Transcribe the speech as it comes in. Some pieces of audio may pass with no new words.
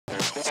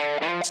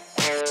Hi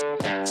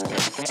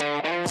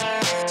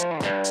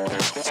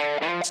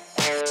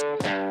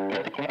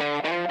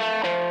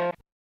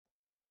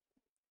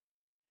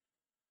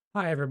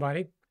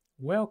everybody,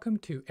 welcome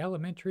to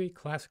Elementary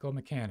Classical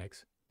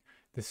Mechanics,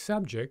 the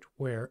subject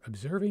where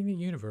observing the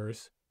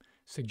universe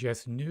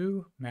suggests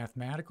new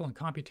mathematical and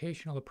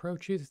computational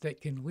approaches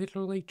that can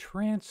literally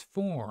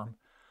transform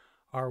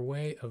our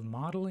way of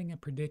modeling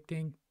and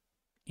predicting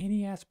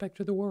any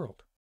aspect of the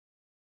world.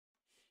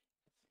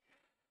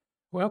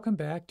 Welcome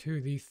back to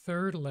the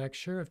third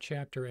lecture of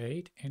Chapter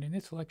 8, and in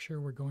this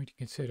lecture we're going to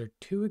consider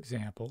two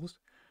examples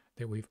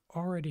that we've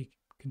already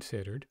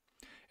considered,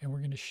 and we're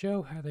going to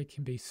show how they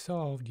can be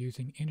solved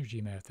using energy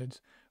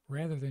methods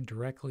rather than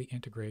directly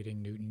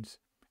integrating Newton's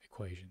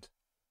equations.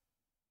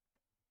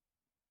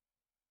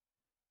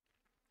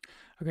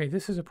 Okay,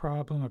 this is a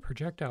problem, a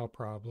projectile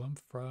problem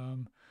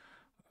from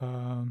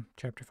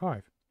Chapter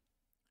 5.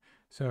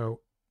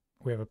 So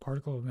we have a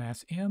particle of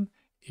mass m.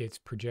 It's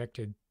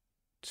projected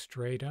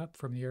straight up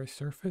from the Earth's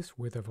surface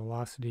with a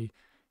velocity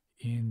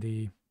in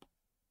the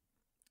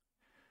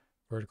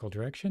vertical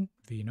direction,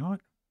 v0.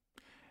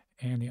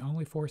 And the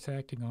only force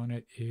acting on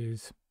it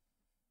is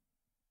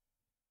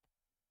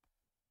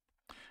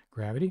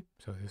gravity.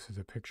 So this is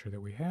a picture that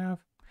we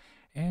have.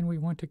 And we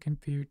want to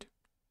compute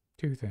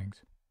two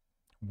things.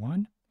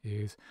 One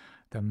is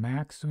the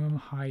maximum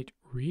height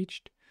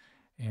reached,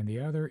 and the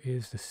other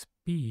is the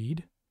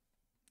speed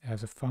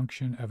as a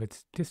function of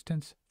its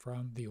distance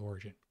from the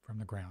origin, from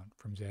the ground,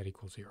 from z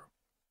equals 0.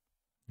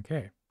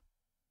 Okay.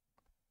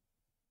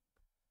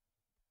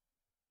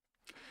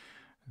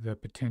 The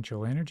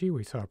potential energy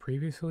we saw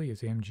previously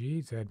is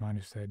mg, z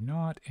minus z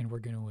naught, and we're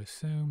going to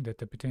assume that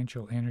the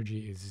potential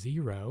energy is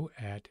 0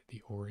 at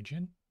the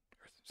origin,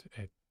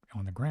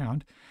 on the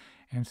ground,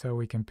 and so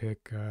we can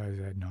pick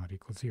z naught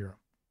equals 0.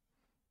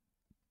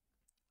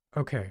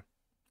 Okay,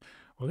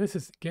 well this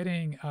is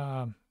getting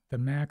the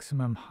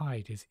maximum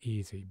height is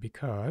easy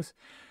because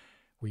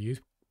we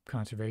use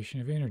conservation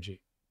of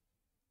energy.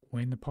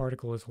 When the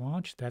particle is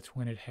launched, that's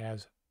when it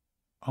has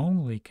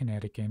only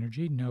kinetic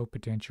energy, no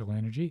potential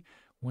energy.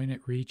 When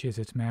it reaches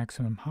its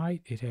maximum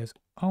height, it has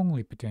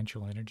only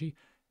potential energy,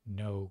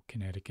 no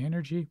kinetic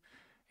energy,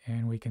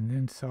 and we can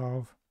then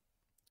solve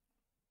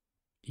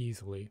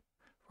easily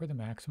for the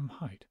maximum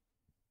height.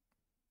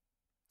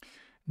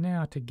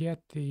 Now, to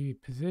get the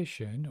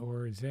position,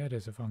 or z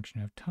as a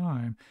function of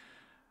time,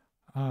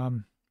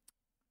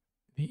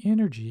 the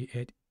energy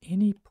at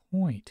any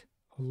point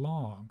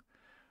along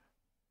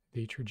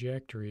the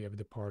trajectory of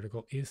the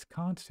particle is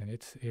constant.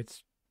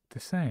 It's the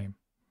same.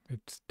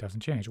 It doesn't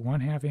change.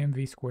 1/2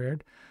 mv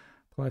squared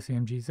plus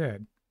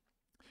mgz.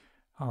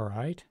 All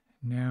right.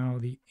 Now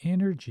the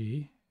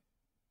energy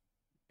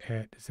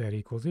at z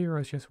equals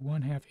 0 is just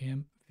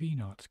 1/2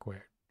 mv0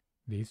 squared.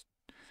 These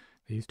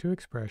two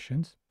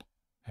expressions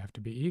have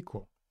to be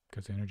equal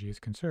because energy is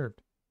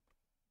conserved.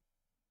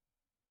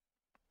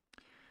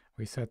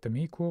 We set them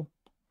equal,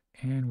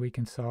 and we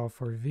can solve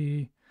for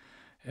v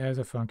as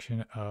a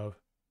function of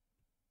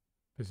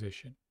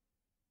position.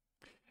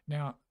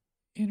 Now,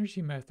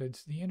 energy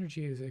methods, the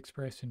energy is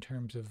expressed in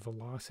terms of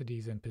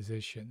velocities and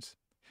positions.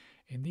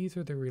 And these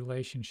are the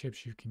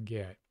relationships you can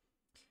get.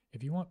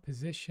 If you want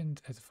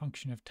positions as a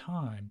function of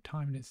time,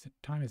 time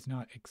is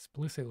not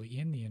explicitly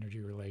in the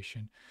energy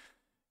relation,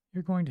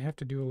 you're going to have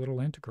to do a little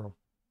integral.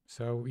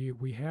 So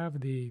we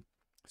have the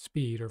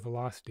speed or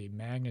velocity,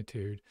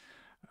 magnitude.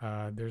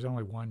 There's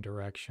only one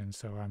direction,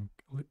 so I'm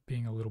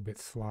being a little bit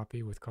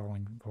sloppy with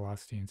calling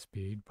velocity and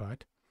speed,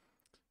 but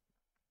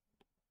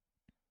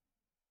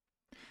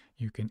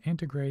you can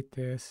integrate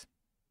this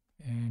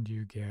and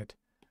you get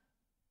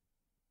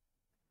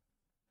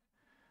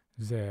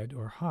z,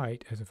 or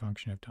height, as a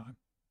function of time.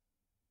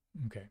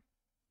 Okay.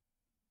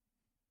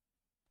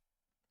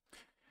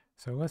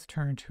 So let's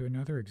turn to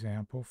another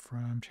example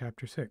from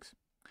Chapter 6.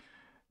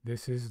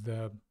 This is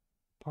the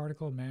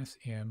particle of mass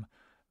m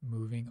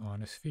moving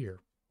on a sphere,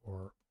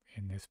 or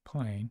in this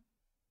plane,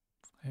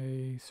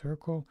 a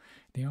circle.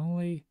 The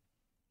only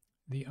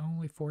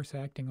force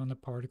acting on the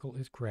particle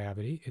is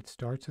gravity. It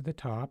starts at the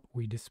top.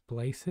 We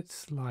displace it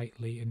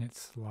slightly, and it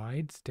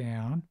slides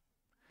down.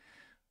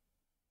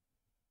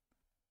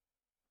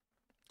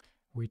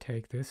 We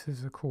take this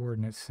as a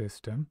coordinate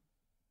system.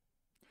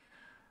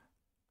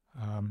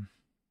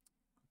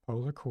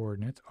 Polar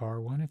coordinates,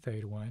 r1 and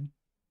theta1.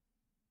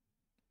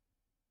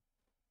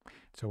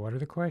 So what are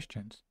the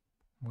questions?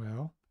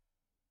 Well,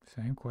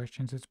 same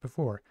questions as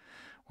before.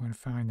 We're going to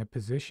find the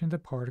position of the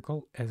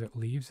particle as it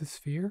leaves the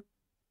sphere,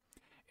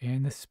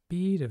 and the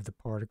speed of the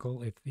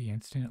particle at the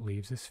instant it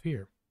leaves the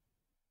sphere.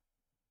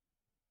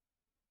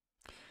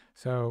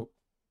 So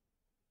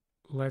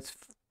let's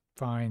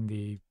find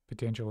the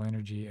potential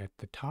energy at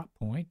the top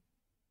point.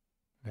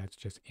 That's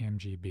just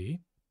mgb.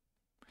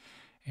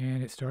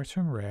 And it starts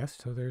from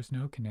rest, so there's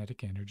no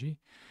kinetic energy.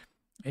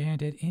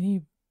 And at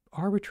any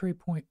arbitrary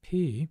point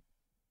P,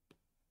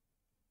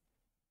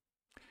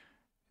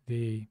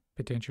 the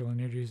potential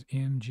energy is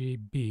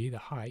mgb, the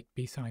height,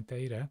 b sine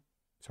theta.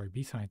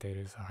 B sine theta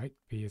is the height,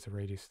 b is the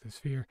radius of the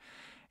sphere,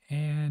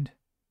 and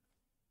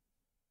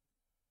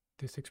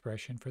this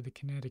expression for the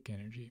kinetic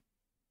energy.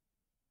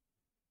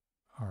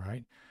 All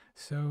right,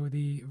 so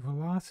the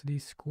velocity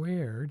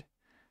squared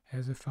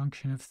as a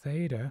function of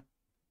theta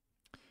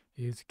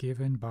is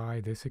given by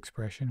this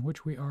expression,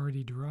 which we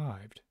already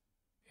derived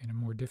in a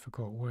more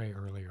difficult way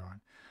earlier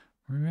on.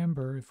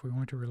 Remember, if we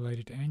want to relate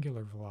it to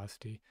angular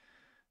velocity,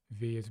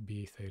 v is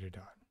b theta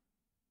dot.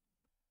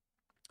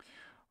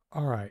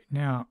 All right,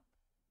 now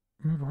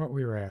remember what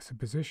we were asked: the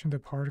position of the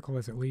particle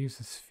as it leaves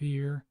the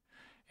sphere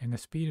and the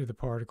speed of the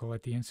particle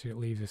at the instant it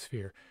leaves the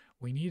sphere.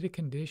 We need a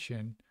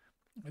condition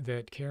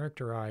that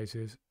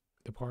characterizes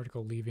the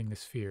particle leaving the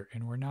sphere,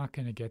 and we're not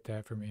going to get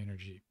that from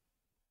energy.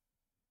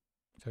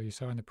 So you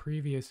saw in the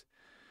previous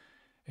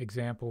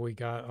example, we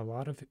got a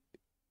lot of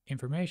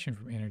information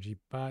from energy,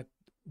 but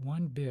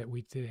one bit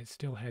we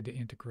still had to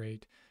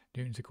integrate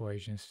Newton's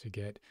equations to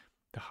get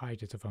the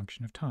height as a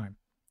function of time.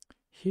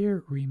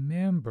 Here,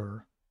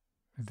 remember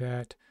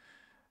that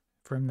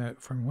from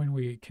when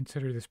we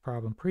considered this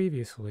problem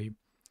previously,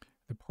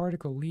 the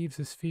particle leaves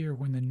the sphere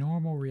when the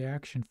normal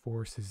reaction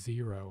force is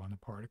 0 on the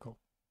particle.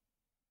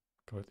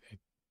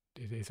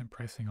 It isn't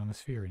pressing on the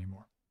sphere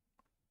anymore.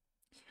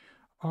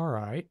 All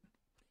right,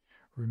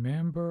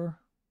 remember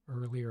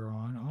earlier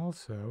on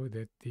also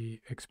that the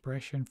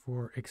expression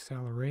for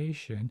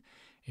acceleration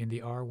in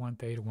the r1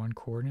 theta 1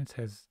 coordinates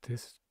has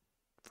this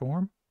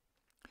form.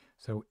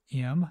 So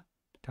m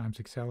times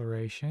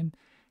acceleration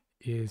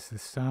is the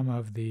sum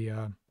of the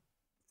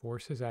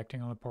forces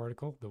acting on the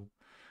particle,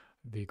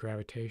 the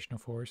gravitational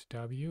force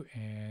W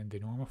and the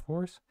normal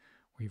force.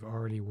 We've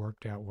already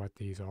worked out what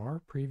these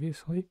are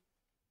previously.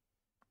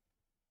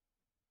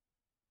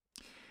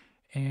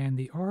 And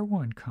the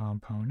R1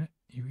 component,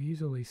 you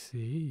easily see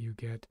you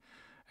get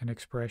an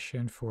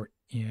expression for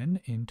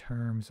n in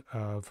terms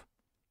of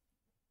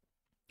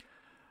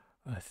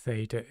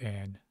theta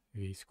and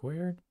v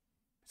squared.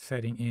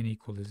 Setting n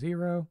equal to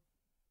 0,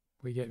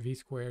 we get v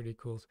squared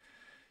equals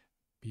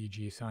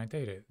bg sine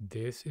theta.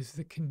 This is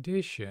the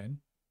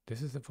condition,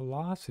 this is the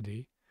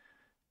velocity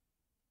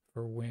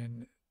for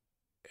when,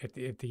 at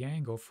the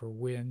angle for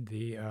when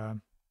the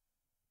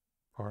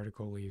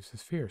particle leaves the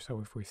sphere. So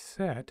if we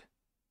set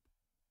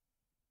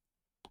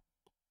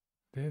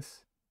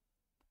this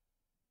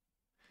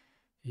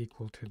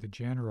equal to the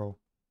general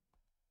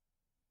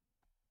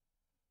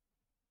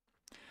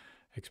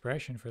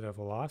expression for the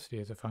velocity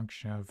as a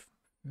function of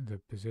the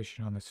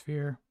position on the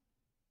sphere,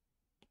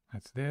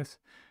 that's this.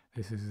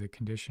 This is the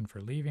condition for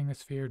leaving the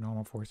sphere,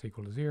 normal force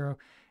equal to 0,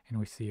 and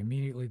we see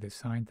immediately that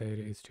sine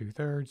theta is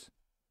 2/3.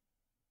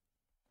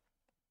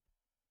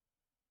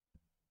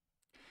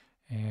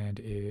 And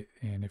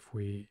if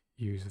we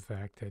use the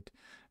fact that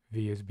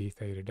v is b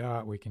theta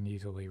dot, we can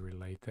easily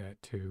relate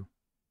that to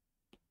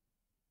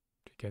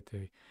get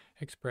the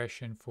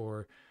expression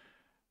for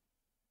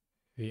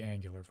the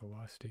angular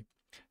velocity.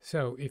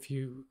 So if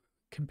you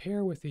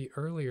compare with the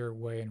earlier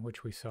way in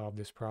which we solved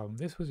this problem,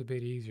 this was a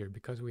bit easier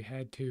because we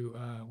had to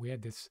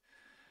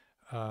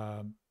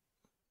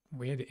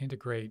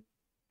integrate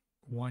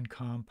one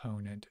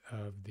component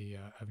of the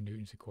of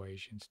Newton's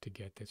equations to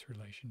get this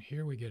relation.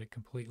 Here we get it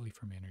completely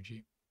from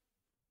energy,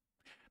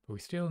 but we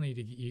still need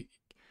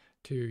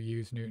to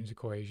use Newton's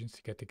equations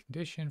to get the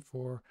condition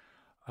for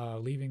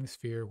leaving the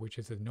sphere, which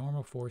is the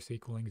normal force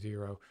equaling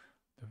 0.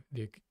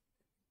 The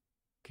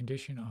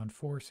condition on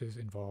forces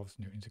involves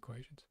Newton's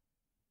equations.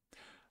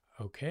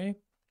 Okay,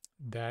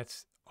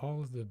 that's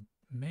all of the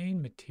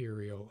main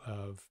material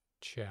of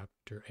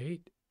Chapter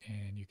 8,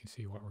 and you can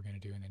see what we're going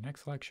to do in the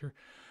next lecture.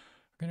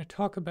 We're going to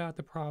talk about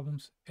the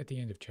problems at the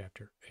end of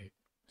Chapter 8.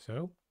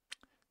 So,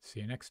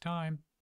 see you next time.